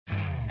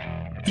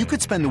You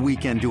could spend the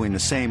weekend doing the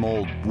same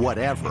old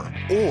whatever,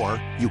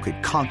 or you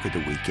could conquer the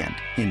weekend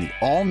in the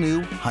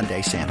all-new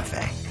Hyundai Santa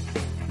Fe.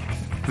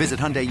 Visit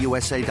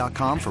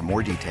HyundaiUSA.com for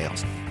more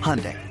details.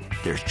 Hyundai,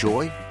 there's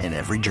joy in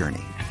every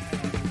journey.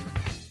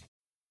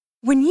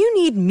 When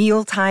you need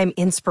mealtime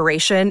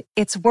inspiration,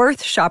 it's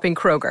worth shopping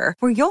Kroger,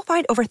 where you'll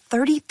find over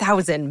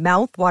 30,000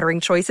 mouth-watering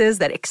choices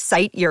that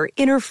excite your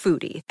inner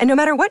foodie. And no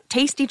matter what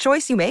tasty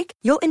choice you make,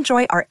 you'll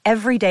enjoy our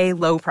everyday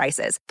low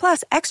prices,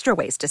 plus extra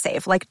ways to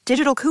save, like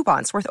digital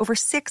coupons worth over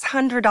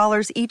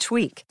 $600 each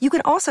week. You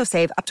can also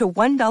save up to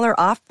 $1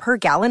 off per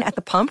gallon at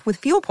the pump with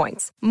fuel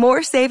points.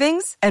 More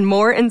savings and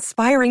more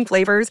inspiring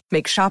flavors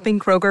make shopping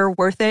Kroger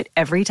worth it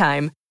every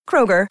time.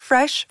 Kroger,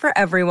 fresh for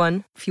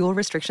everyone. Fuel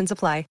restrictions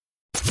apply.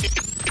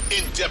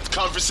 In-depth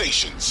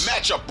conversations,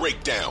 matchup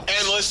breakdown,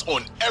 analysts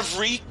on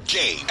every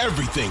game.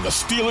 Everything a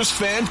Steelers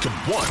fan could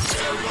want.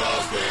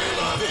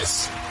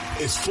 This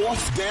is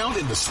Fourth Down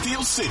in the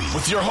Steel City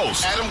with your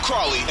hosts, Adam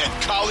Crawley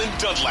and Colin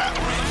Dunlap.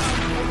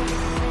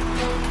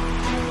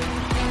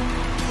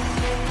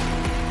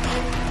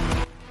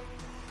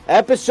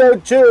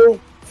 Episode 2,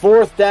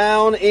 Fourth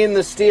Down in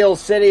the Steel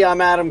City. I'm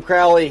Adam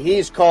Crowley.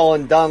 He's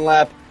Colin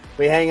Dunlap.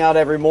 We hang out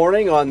every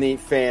morning on the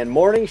Fan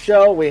Morning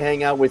Show. We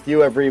hang out with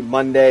you every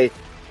Monday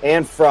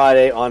and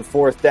Friday on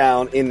Fourth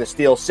Down in the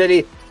Steel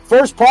City.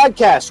 First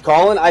podcast,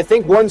 Colin. I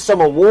think won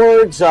some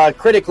awards,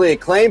 critically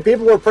acclaimed.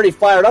 People were pretty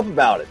fired up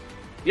about it.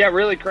 Yeah,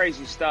 really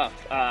crazy stuff.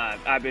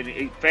 I've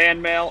been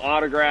fan mail,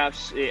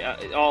 autographs,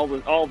 all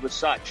the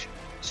such.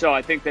 So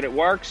I think that it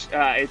works.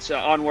 It's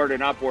onward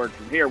and upward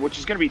from here, which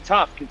is going to be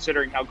tough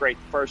considering how great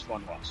the first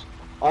one was.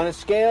 On a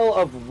scale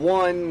of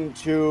 1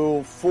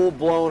 to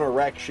full-blown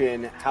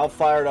erection, how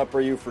fired up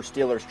are you for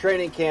Steelers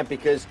training camp?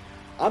 Because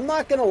I'm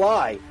not going to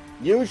lie,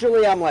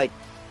 usually I'm like,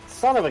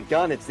 son of a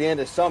gun, it's the end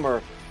of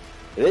summer.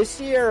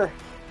 This year,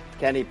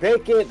 Kenny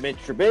Pickett, Mitch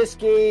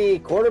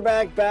Trubisky,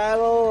 quarterback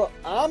battle,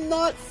 I'm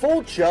not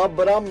full Chubb,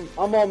 but I'm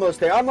almost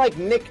there. I'm like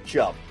Nick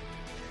Chubb.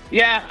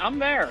 Yeah, I'm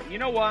there. You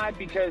know why?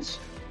 Because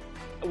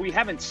we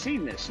haven't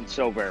seen this in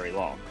so very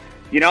long.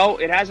 You know,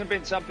 it hasn't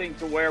been something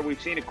to where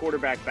we've seen a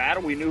quarterback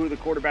battle. We knew who the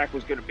quarterback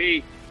was going to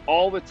be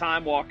all the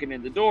time walking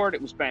in the door, and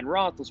it was Ben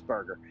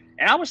Roethlisberger.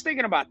 And I was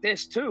thinking about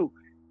this, too.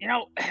 You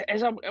know,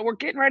 as we're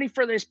getting ready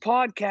for this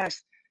podcast,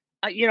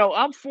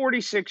 I'm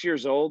 46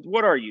 years old.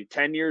 What are you,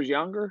 10 years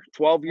younger,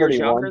 12 years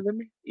 31. younger than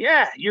me?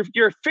 Yeah,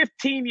 you're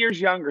 15 years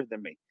younger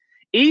than me.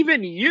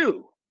 Even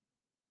you,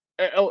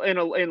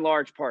 in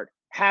large part,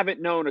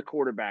 haven't known a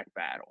quarterback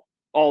battle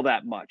all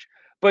that much.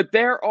 But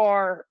there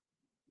are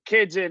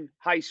kids in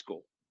high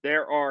school.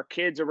 There are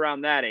kids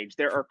around that age.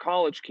 There are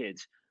college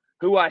kids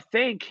who I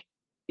think,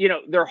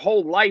 their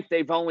whole life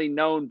they've only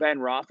known Ben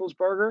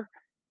Roethlisberger.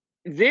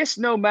 This,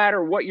 no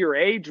matter what your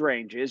age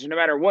range is, no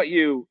matter what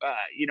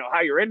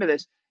how you're into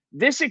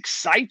this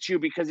excites you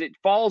because it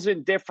falls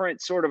in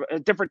sort of a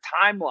different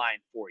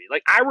timeline for you.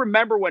 Like, I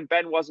remember when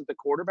Ben wasn't the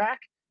quarterback,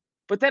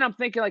 but then I'm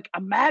thinking, like,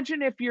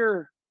 imagine if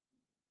you're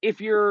a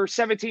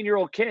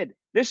 17-year-old kid.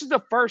 This is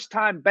the first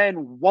time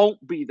Ben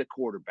won't be the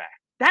quarterback.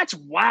 That's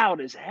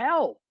wild as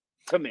hell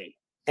to me.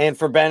 And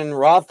for Ben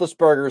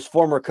Roethlisberger's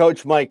former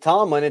coach, Mike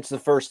Tomlin, it's the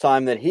first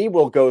time that he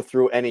will go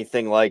through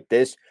anything like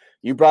this.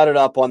 You brought it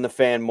up on the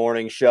Fan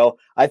Morning Show.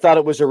 I thought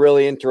it was a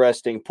really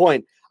interesting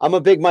point. I'm a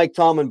big Mike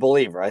Tomlin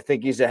believer. I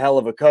think he's a hell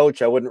of a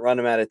coach. I wouldn't run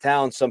him out of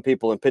town. Some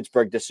people in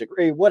Pittsburgh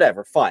disagree.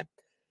 Whatever, fine.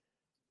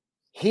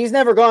 He's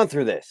never gone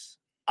through this.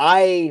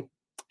 I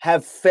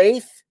have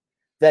faith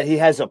that he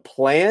has a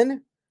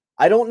plan.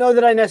 I don't know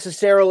that I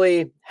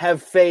necessarily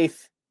have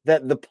faith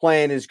that the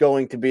plan is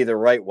going to be the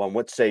right one.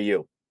 What say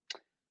you?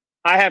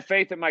 I have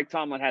faith that Mike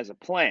Tomlin has a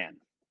plan.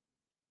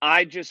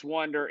 I just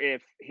wonder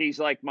if he's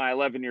like my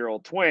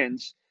 11-year-old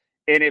twins,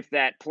 and if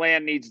that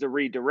plan needs to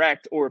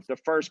redirect, or if the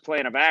first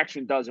plan of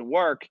action doesn't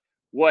work,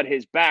 what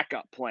his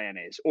backup plan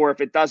is, or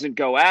if it doesn't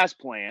go as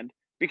planned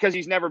because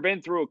he's never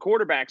been through a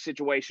quarterback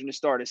situation to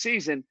start a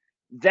season,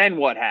 then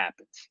what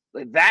happens?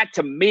 That,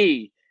 to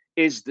me,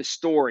 is the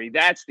story.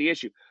 That's the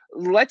issue.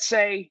 Let's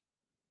say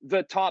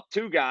the top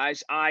two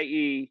guys,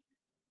 i.e.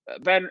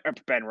 Ben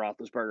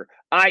Roethlisberger,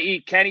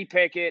 i.e. Kenny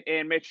Pickett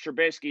and Mitch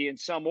Trubisky in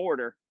some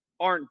order,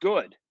 aren't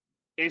good.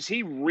 Is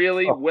he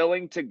really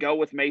willing to go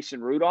with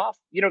Mason Rudolph?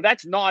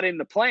 That's not in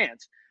the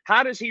plans.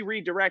 How does he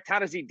redirect? How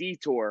does he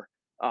detour?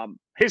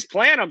 His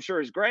plan, I'm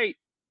sure, is great.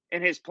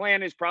 And his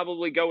plan is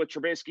probably go with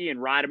Trubisky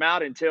and ride him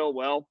out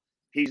until,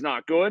 he's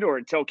not good, or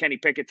until Kenny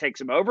Pickett takes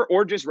him over,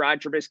 or just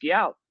ride Trubisky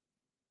out.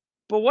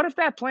 But what if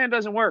that plan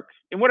doesn't work?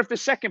 And what if the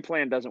second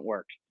plan doesn't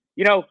work?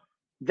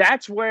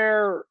 That's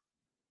where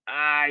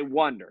I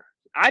wonder.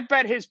 I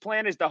bet his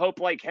plan is to hope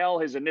like hell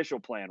his initial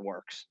plan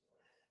works.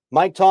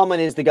 Mike Tomlin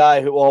is the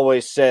guy who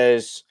always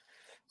says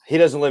he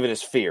doesn't live in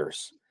his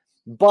fears.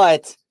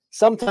 But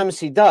sometimes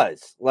he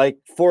does. Like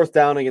fourth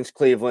down against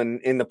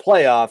Cleveland in the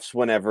playoffs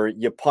whenever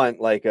you punt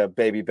like a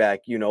baby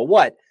back,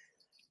 what.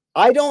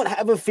 I don't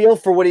have a feel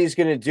for what he's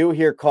going to do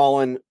here,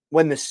 Colin,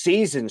 when the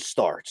season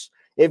starts.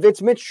 If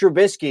it's Mitch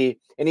Trubisky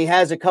and he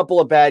has a couple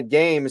of bad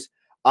games,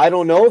 I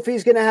don't know if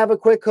he's going to have a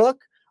quick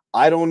hook.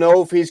 I don't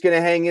know if he's going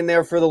to hang in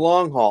there for the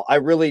long haul. I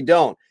really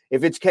don't.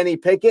 If it's Kenny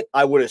Pickett,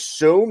 I would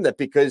assume that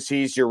because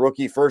he's your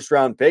rookie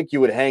first-round pick, you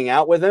would hang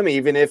out with him,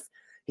 even if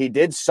he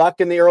did suck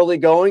in the early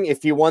going,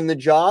 if he won the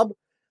job.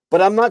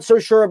 But I'm not so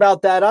sure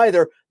about that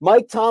either.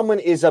 Mike Tomlin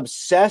is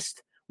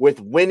obsessed with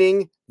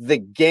winning the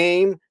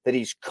game that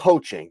he's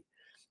coaching.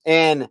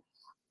 And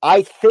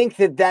I think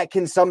that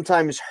can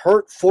sometimes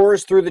hurt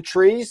Forest through the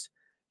trees.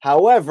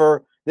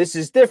 However, this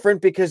is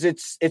different because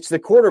it's the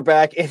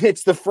quarterback and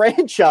it's the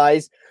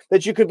franchise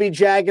that you could be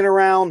jagging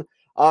around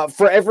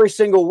for every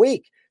single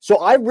week. So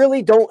I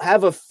really don't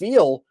have a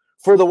feel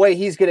for the way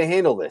he's going to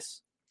handle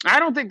this. I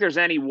don't think there's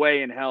any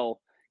way in hell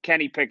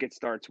Kenny Pickett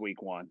starts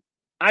week one.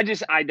 I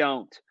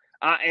don't.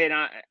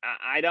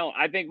 I don't.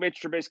 I think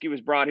Mitch Trubisky was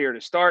brought here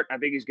to start. I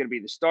think he's going to be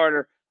the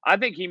starter. I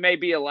think he may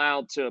be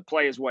allowed to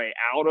play his way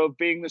out of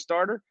being the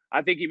starter.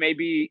 I think he may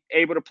be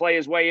able to play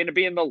his way into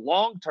being the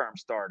long-term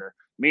starter,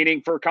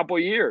 meaning for a couple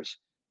of years.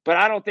 But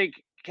I don't think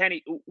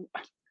Kenny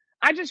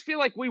 – I just feel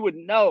like we would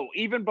know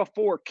even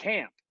before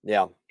camp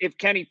if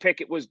Kenny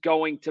Pickett was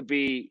going to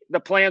be –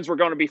 the plans were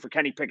going to be for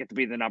Kenny Pickett to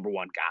be the number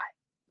one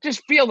guy.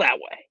 Just feel that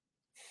way.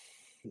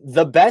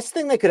 The best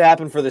thing that could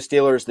happen for the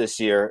Steelers this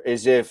year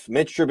is if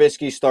Mitch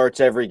Trubisky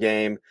starts every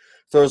game,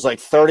 throws like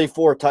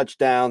 34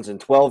 touchdowns and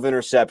 12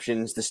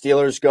 interceptions. The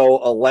Steelers go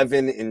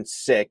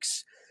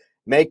 11-6,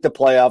 make the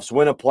playoffs,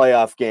 win a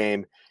playoff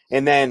game.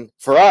 And then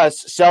for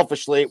us,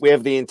 selfishly, we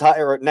have the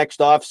entire next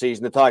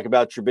offseason to talk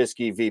about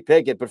Trubisky v.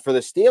 Pickett. But for the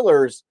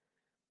Steelers,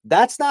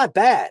 that's not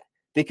bad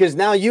because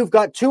now you've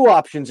got two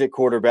options at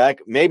quarterback.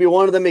 Maybe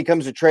one of them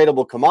becomes a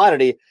tradable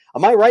commodity.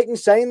 Am I right in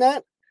saying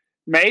that?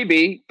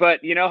 Maybe,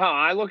 but you know how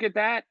I look at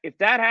that? If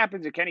that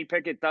happens and Kenny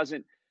Pickett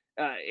doesn't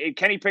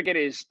Kenny Pickett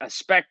is a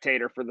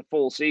spectator for the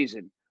full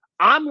season,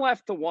 I'm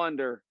left to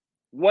wonder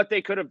what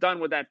they could have done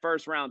with that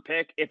first-round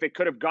pick if it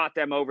could have got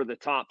them over the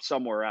top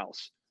somewhere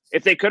else.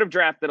 If they could have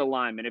drafted a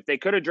lineman, if they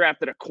could have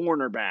drafted a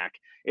cornerback,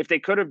 if they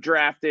could have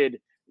drafted,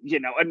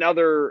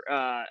 another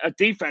a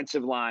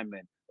defensive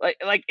lineman.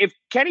 Like if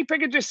Kenny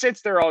Pickett just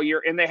sits there all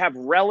year and they have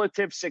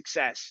relative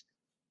success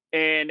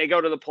and they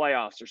go to the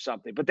playoffs or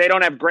something, but they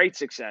don't have great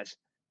success,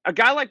 a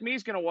guy like me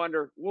is going to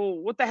wonder, well,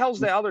 what the hell's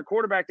the other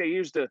quarterback they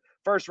used the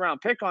first-round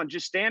pick on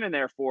just standing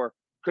there for?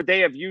 Could they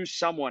have used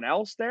someone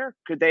else there?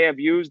 Could they have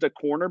used a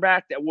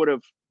cornerback that would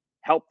have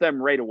helped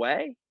them right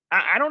away?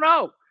 I don't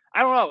know.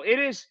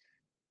 It's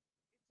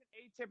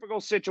an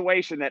atypical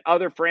situation that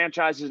other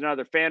franchises and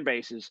other fan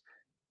bases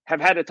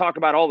have had to talk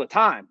about all the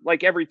time,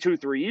 like every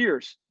 2-3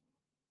 years.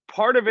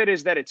 Part of it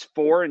is that it's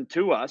foreign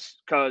to us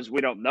because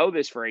we don't know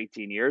this for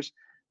 18 years.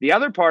 The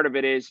other part of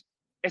it is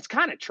it's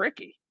kind of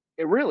tricky.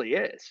 It really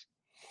is.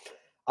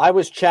 I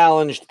was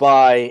challenged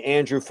by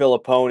Andrew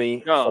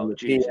Filipponi from the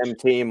Jesus. PM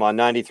team on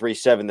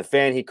 93.7 The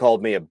Fan. He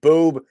called me a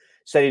boob,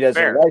 said he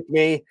doesn't like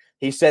me.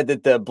 He said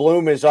that the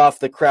bloom is off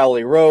the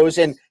Crowley Rose.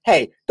 And,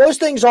 hey, those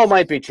things all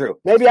might be true.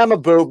 Maybe I'm a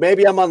boob,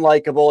 maybe I'm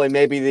unlikable, and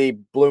maybe the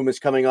bloom is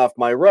coming off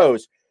my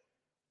rose.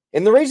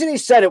 And the reason he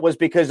said it was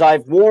because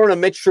I've worn a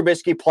Mitch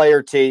Trubisky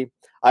player tee.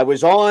 I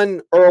was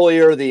on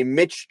earlier the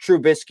Mitch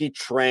Trubisky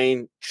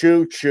train,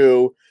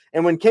 choo-choo.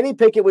 And when Kenny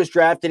Pickett was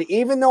drafted,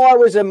 even though I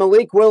was a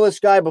Malik Willis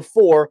guy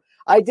before,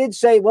 I did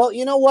say, well,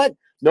 you know what?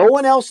 No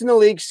one else in the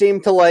league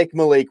seemed to like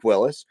Malik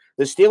Willis.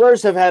 The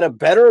Steelers have had a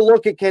better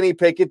look at Kenny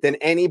Pickett than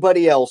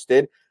anybody else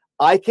did.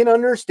 I can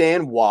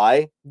understand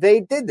why they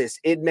did this.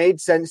 It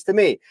made sense to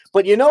me.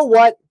 But you know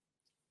what?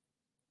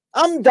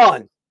 I'm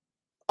done.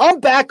 I'm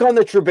back on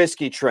the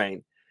Trubisky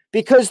train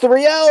because the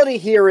reality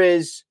here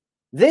is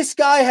this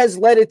guy has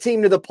led a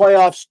team to the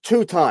playoffs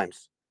 2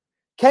 times.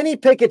 Kenny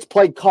Pickett's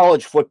played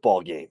college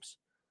football games.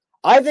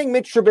 I think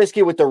Mitch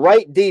Trubisky with the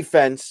right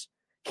defense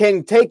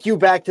can take you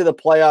back to the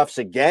playoffs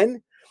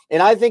again.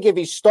 And I think if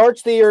he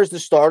starts the year as the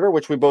starter,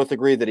 which we both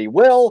agree that he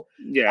will,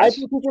 I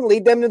think he can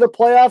lead them to the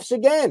playoffs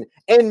again.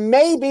 And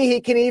maybe he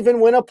can even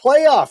win a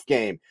playoff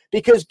game.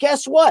 Because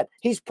guess what?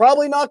 He's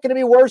probably not going to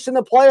be worse in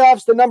the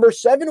playoffs than number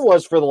 7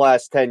 was for the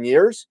last 10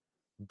 years.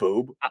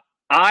 Boob.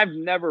 I've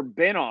never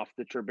been off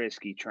the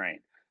Trubisky train.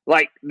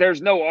 Like,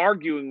 there's no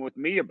arguing with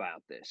me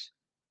about this.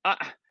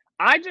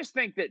 I just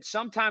think that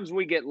sometimes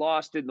we get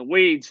lost in the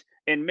weeds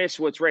and miss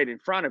what's right in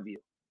front of you.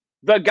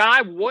 The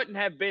guy wouldn't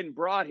have been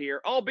brought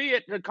here,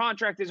 albeit the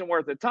contract isn't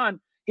worth a ton.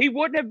 He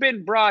wouldn't have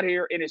been brought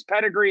here in his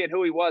pedigree and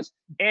who he was.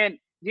 And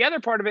the other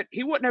part of it,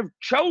 he wouldn't have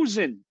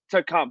chosen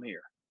to come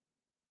here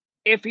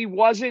if he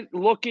wasn't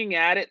looking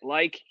at it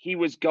like he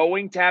was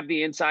going to have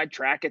the inside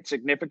track at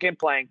significant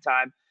playing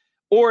time,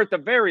 or at the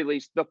very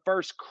least, the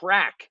first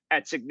crack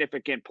at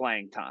significant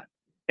playing time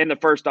in the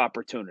first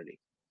opportunity.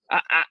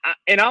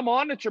 And I'm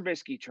on the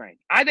Trubisky train.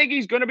 I think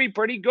he's going to be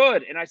pretty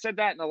good. And I said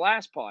that in the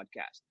last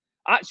podcast.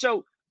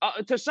 So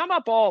to sum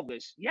up all of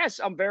this, yes,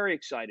 I'm very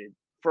excited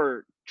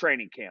for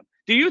training camp.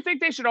 Do you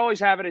think they should always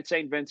have it at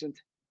St. Vincent?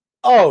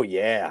 Oh,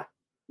 yeah.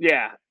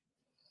 Yeah.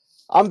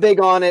 I'm big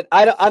on it.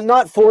 I'm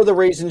not for the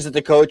reasons that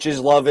the coaches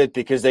love it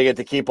because they get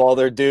to keep all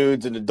their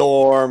dudes in the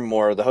dorm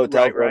or the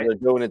hotel where they're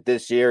doing it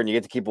this year and you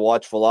get to keep a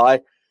watchful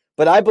eye.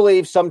 But I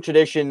believe some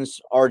traditions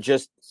are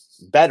just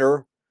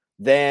better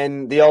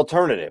than the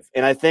alternative.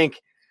 And I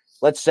think,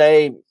 let's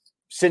say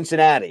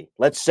Cincinnati,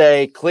 let's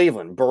say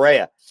Cleveland,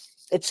 Berea,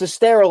 it's a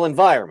sterile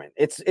environment.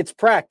 It's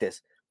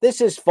practice.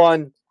 This is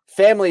fun,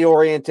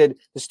 family-oriented.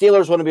 The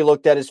Steelers want to be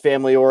looked at as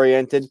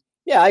family-oriented.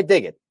 Yeah, I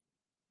dig it.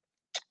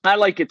 I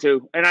like it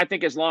too. And I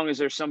think as long as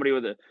there's somebody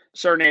with a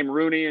surname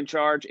Rooney in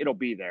charge, it'll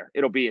be there.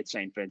 It'll be at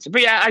St. Vincent.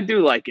 But yeah, I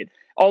do like it.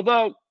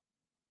 Although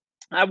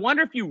I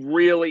wonder if you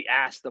really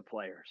ask the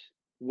players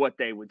what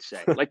they would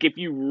say. Like if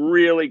you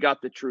really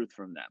got the truth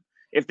from them.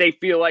 If they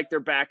feel like they're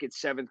back at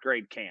 7th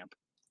grade camp.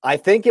 I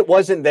think it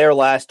wasn't there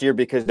last year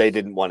because they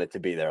didn't want it to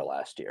be there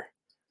last year.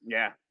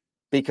 Yeah.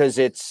 Because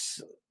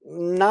it's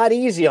not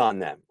easy on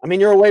them. I mean,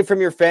 you're away from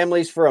your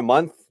families for a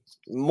month.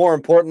 More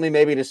importantly,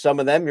 maybe to some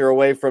of them, you're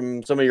away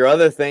from some of your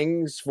other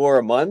things for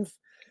a month.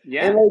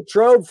 Yeah. And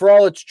Latrobe, for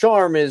all its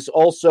charm, is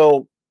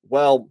also,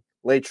 well,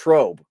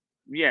 Latrobe.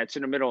 Yeah, it's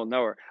in the middle of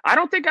nowhere. I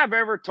don't think I've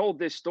ever told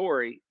this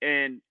story,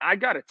 and I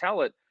got to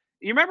tell it.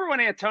 You remember when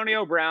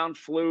Antonio Brown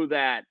flew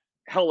that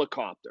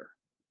helicopter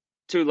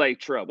to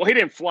Latrobe? Well, he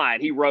didn't fly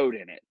it. He rode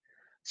in it.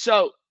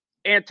 So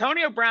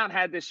Antonio Brown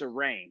had this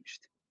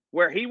arranged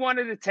where he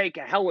wanted to take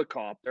a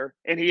helicopter,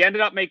 and he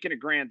ended up making a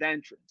grand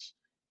entrance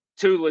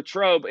to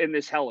Latrobe in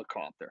this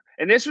helicopter.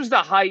 And this was the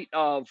height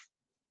of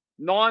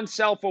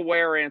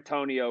non-self-aware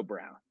Antonio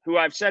Brown, who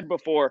I've said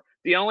before,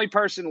 the only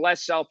person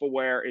less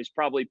self-aware is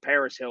probably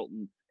Paris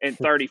Hilton and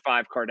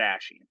 35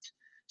 Kardashians.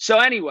 So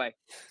anyway,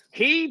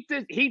 he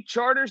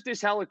charters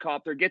this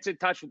helicopter, gets in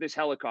touch with this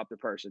helicopter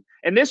person.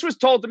 And this was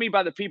told to me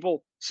by the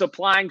people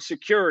supplying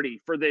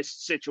security for this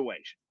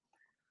situation.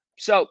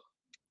 So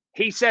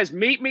he says,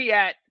 meet me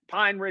at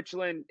Pine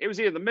Richland. It was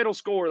either the middle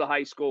school or the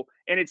high school.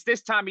 And it's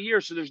this time of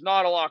year, so there's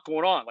not a lot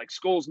going on. Like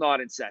school's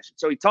not in session.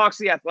 So he talks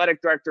to the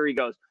athletic director. He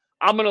goes,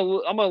 I'm gonna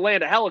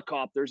land a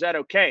helicopter. Is that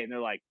okay? And they're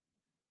like,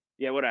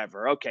 yeah,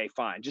 whatever. Okay,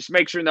 fine. Just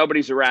make sure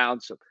nobody's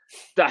around. So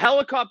the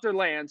helicopter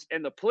lands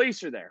and the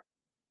police are there.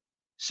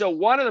 So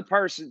one of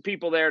the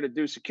people there to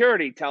do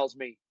security tells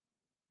me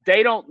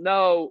they don't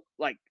know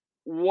like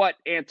what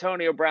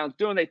Antonio Brown's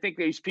doing. They think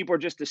these people are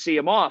just to see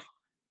him off.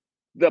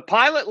 The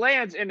pilot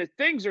lands and the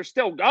things are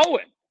still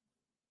going.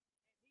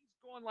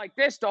 He's going like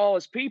this to all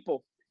his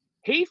people.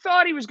 He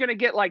thought he was going to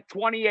get like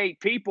 28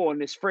 people in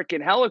this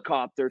freaking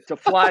helicopter to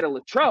fly to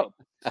Latrobe.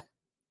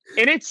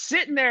 And it's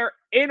sitting there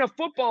in a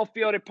football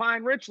field at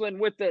Pine Richland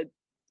with the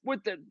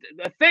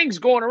things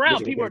going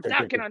around. People are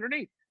ducking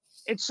underneath.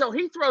 And so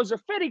he throws a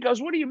fit. He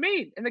goes, what do you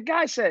mean? And the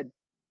guy said,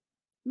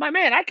 my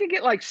man, I could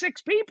get like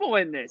 6 people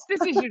in this.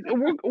 This is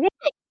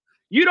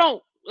you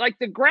don't like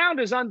the ground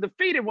is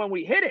undefeated when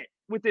we hit it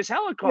with this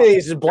helicopter.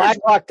 He's Black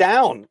Hawk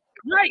down.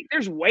 Right.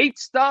 There's weight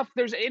stuff.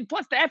 And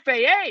plus the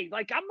FAA.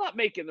 Like, I'm not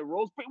making the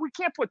rules, but we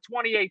can't put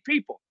 28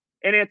 people.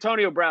 And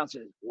Antonio Brown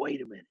says,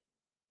 wait a minute.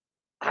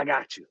 I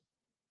got you.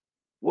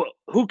 Well,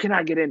 who can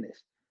I get in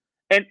this?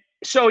 And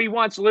so he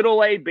wants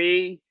little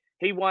AB.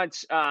 He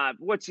wants,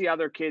 what's the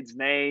other kid's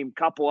name?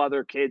 Couple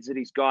other kids that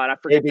he's got. I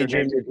forget their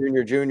names.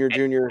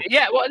 Junior.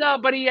 Yeah, well, no,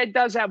 but he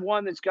does have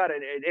one that's got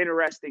an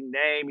interesting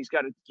name. He's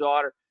got a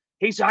daughter.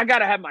 He said, I got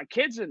to have my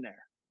kids in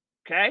there.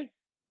 Okay.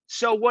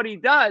 So what he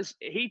does,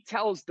 he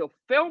tells the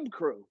film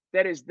crew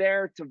that is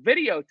there to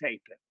videotape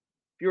him.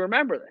 If you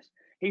remember this,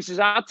 he says,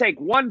 I'll take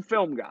one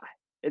film guy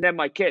and then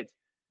my kids.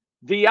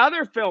 The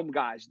other film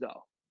guys,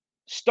 though,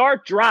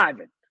 start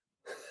driving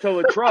to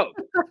Latrobe.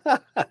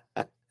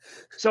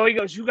 So he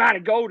goes, you got to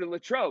go to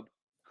Latrobe.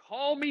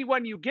 Call me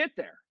when you get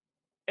there.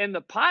 And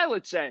the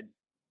pilot said,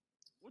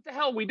 what the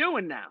hell are we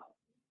doing now?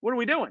 What are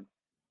we doing?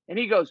 And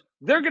he goes,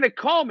 they're going to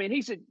call me. And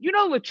he said,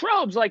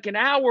 Latrobe's like an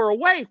hour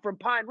away from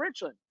Pine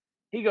Richland.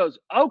 He goes,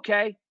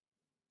 okay.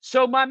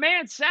 So my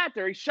man sat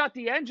there. He shut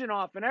the engine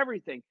off and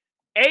everything.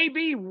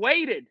 AB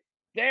waited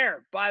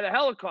there by the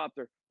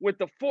helicopter with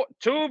the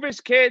 2 of his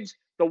kids,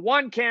 the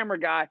one camera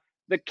guy.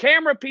 The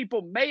camera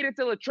people made it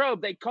to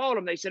Latrobe. They called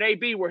him. They said,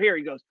 AB, we're here.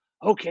 He goes,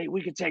 okay,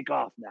 we can take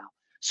off now.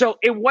 So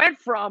it went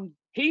from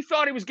he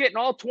thought he was getting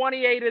all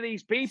 28 of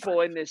these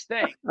people in this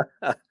thing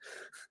to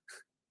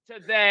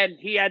then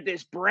he had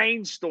this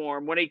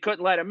brainstorm when he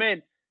couldn't let him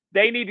in.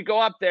 They need to go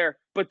up there,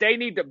 but they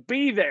need to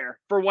be there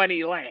for when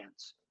he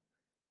lands.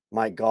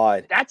 My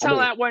God. That's how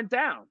that went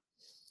down.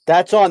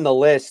 That's on the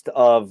list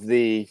of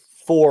the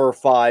 4 or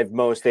 5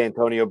 most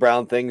Antonio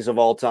Brown things of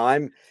all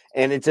time.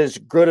 And it's as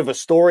good of a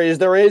story as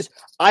there is.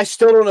 I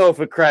still don't know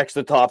if it cracks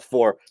the top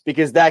 4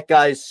 because that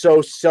guy's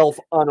so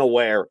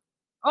self-unaware.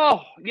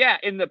 Oh, yeah.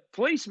 And the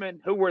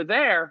policemen who were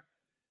there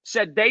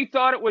said they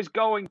thought it was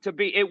going to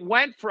be, it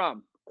went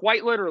from,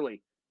 quite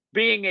literally,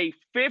 being a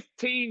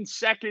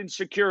 15-second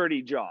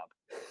security job.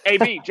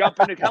 AB, jump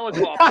in a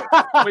helicopter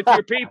with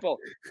your people,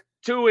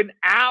 to an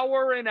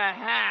hour and a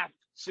half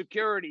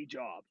security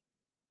job.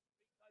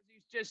 Because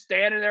he's just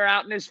standing there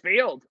out in his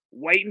field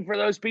waiting for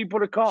those people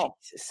to call.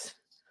 Jesus.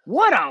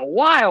 What a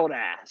wild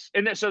ass.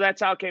 And so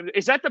that's how it came.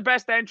 Is that the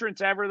best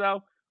entrance ever,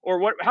 though? Or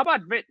what? How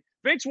about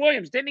Vince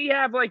Williams? Didn't he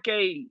have like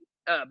a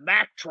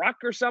Mack truck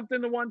or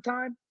something the one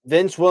time?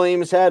 Vince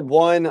Williams had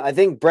one. I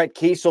think Brett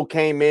Kiesel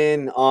came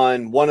in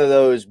on one of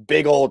those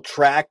big old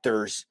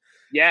tractors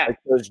Yeah. Like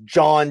those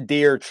John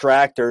Deere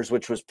tractors,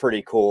 which was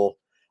pretty cool.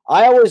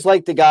 I always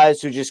like the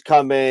guys who just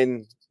come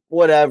in,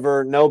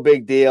 whatever, no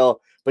big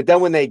deal. But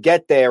then when they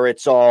get there,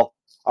 it's all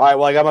right,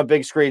 well, I got my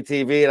big screen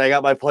TV and I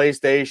got my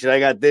PlayStation. I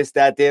got this,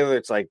 that, the other.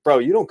 It's like, bro,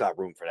 you don't got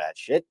room for that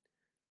shit.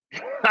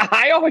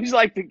 I always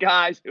like the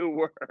guys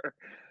who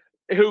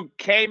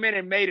came in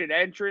and made an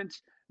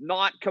entrance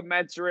not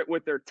commensurate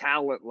with their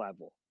talent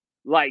level.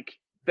 Like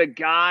the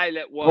guy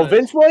that was. Well,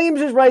 Vince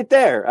Williams is right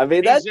there. I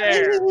mean, that's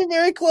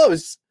very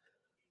close.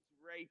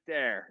 Right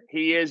there.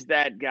 He is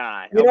that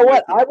guy. You know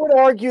what? I would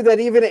argue that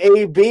even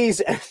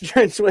AB's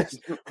entrance was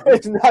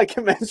not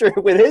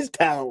commensurate with his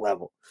talent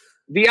level.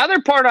 The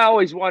other part I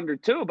always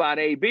wondered, too, about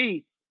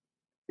AB,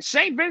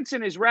 St.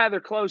 Vincent is rather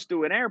close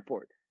to an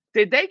airport.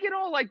 Did they get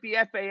all, like, the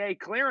FAA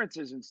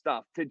clearances and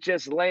stuff to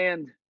just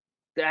land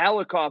the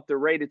helicopter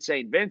right at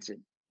St. Vincent?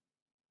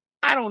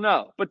 I don't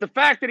know. But the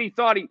fact that he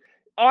thought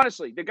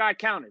honestly, the guy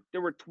counted.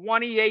 There were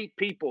 28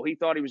 people he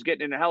thought he was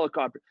getting in a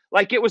helicopter.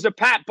 Like it was a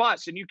Pat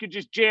bus, and you could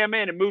just jam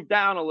in and move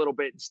down a little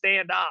bit and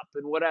stand up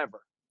and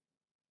whatever.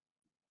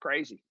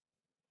 Crazy.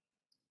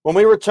 When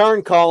we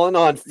return, Colin,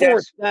 on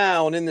fourth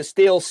down in the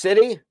Steel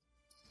City,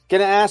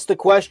 going to ask the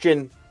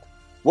question,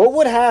 what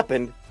would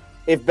happen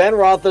if Ben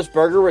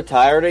Roethlisberger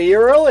retired a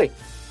year early?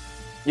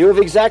 You have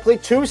exactly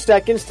 2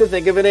 seconds to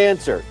think of an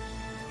answer.